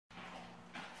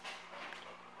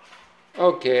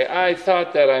Okay, I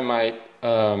thought that I might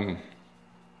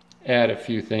add a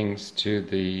few things to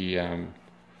the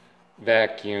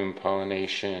vacuum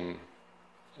pollination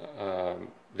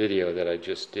video that I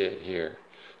just did here.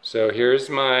 So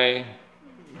here's my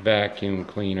vacuum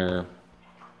cleaner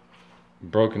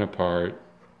broken apart.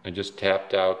 I just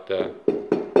tapped out the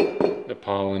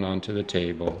pollen onto the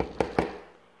table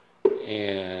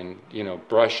and, you know,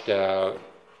 brushed out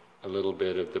a little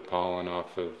bit of the pollen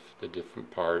off of the different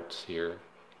parts here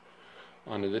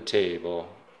onto the table,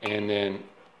 and then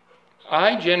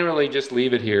I generally just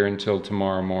leave it here until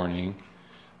tomorrow morning.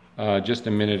 Just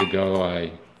a minute ago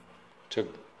I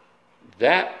took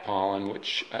that pollen,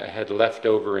 which I had left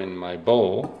over in my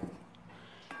bowl,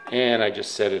 and I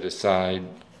just set it aside,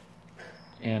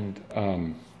 and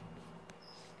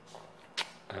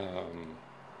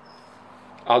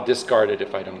I'll discard it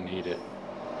if I don't need it.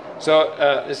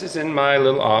 So this is in my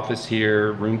little office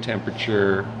here, room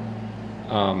temperature.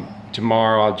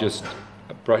 Tomorrow I'll just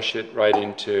brush it right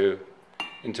into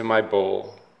my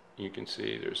bowl. You can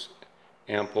see there's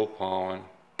ample pollen.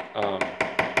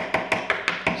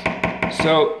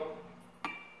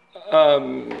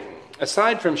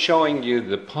 Aside from showing you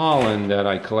the pollen that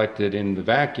I collected in the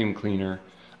vacuum cleaner,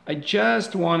 I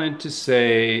just wanted to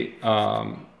say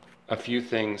a few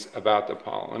things about the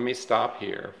pollen. Let me stop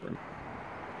here.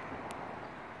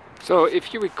 So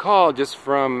if you recall just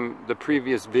from the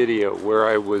previous video where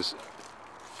I was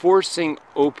forcing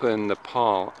open the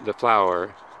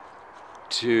flower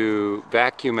to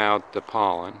vacuum out the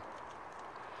pollen,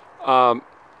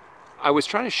 I was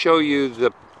trying to show you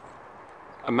the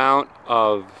amount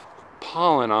of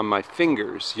pollen on my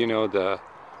fingers, you know, the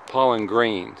pollen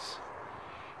grains.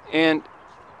 And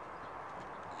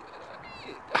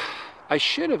I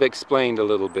should have explained a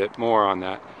little bit more on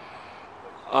that.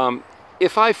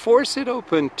 If I force it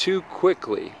open too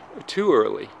quickly, or too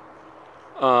early,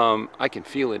 I can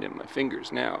feel it in my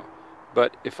fingers now.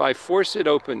 But if I force it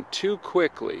open too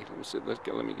quickly,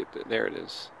 let me get there it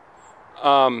is.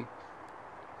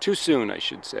 Too soon, I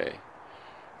should say.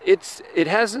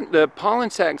 The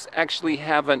pollen sacs actually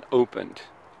haven't opened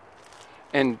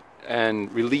and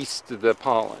released the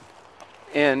pollen.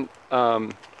 And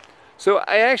so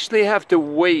I actually have to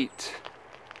wait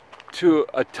to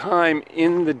a time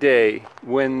in the day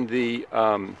when the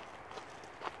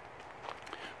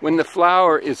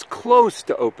flower is close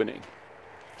to opening.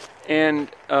 And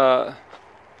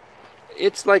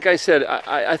it's like I said,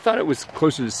 I thought it was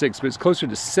closer to 6, but it's closer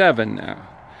to 7 now.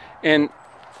 And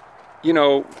you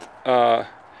know,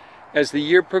 as the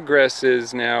year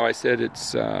progresses now, I said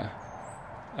it's June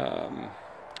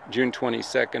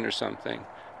 22nd or something.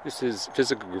 This is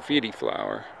physical graffiti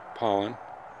flower pollen.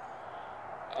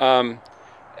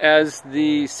 As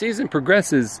the season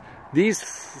progresses, these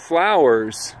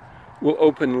flowers will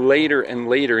open later and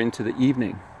later into the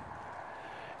evening.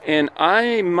 And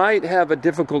I might have a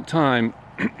difficult time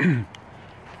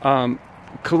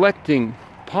collecting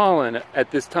pollen at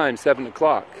this time, 7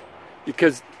 o'clock,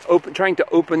 because trying to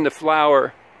open the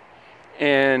flower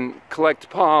and collect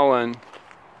pollen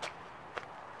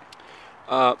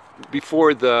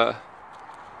before the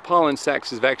pollen sacs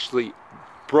have actually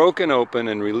broken open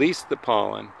and released the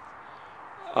pollen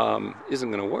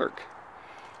isn't going to work.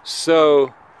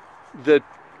 So the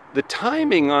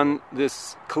timing on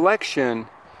this collection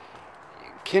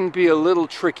can be a little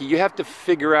tricky. You have to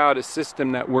figure out a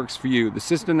system that works for you. The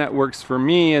system that works for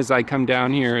me is I come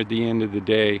down here at the end of the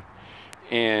day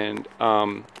and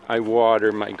I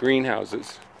water my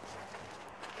greenhouses.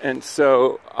 And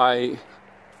so I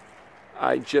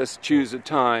just choose a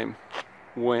time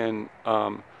when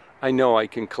I know I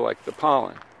can collect the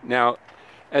pollen. Now,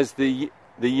 as the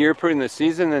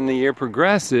season and the year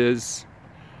progresses,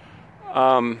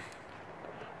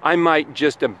 I might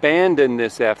just abandon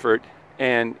this effort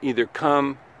and either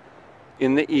come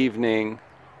in the evening,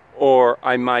 or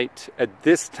I might at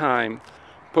this time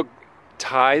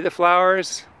tie the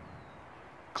flowers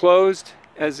closed,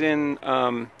 as in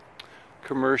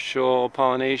commercial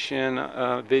pollination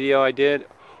video I did,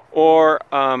 or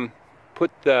put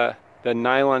the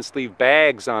nylon sleeve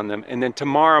bags on them, and then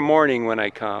tomorrow morning when I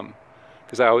come,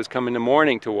 because I always come in the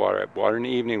morning to water. I water in the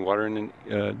evening, water in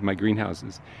my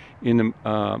greenhouses in the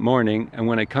morning, and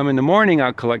when I come in the morning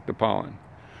I'll collect the pollen.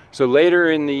 So later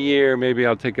in the year maybe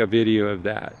I'll take a video of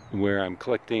that where I'm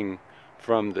collecting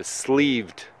from the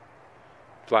sleeved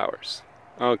flowers.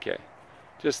 Okay,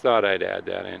 just thought I'd add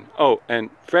that in. Oh, and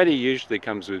Freddie usually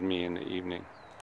comes with me in the evening.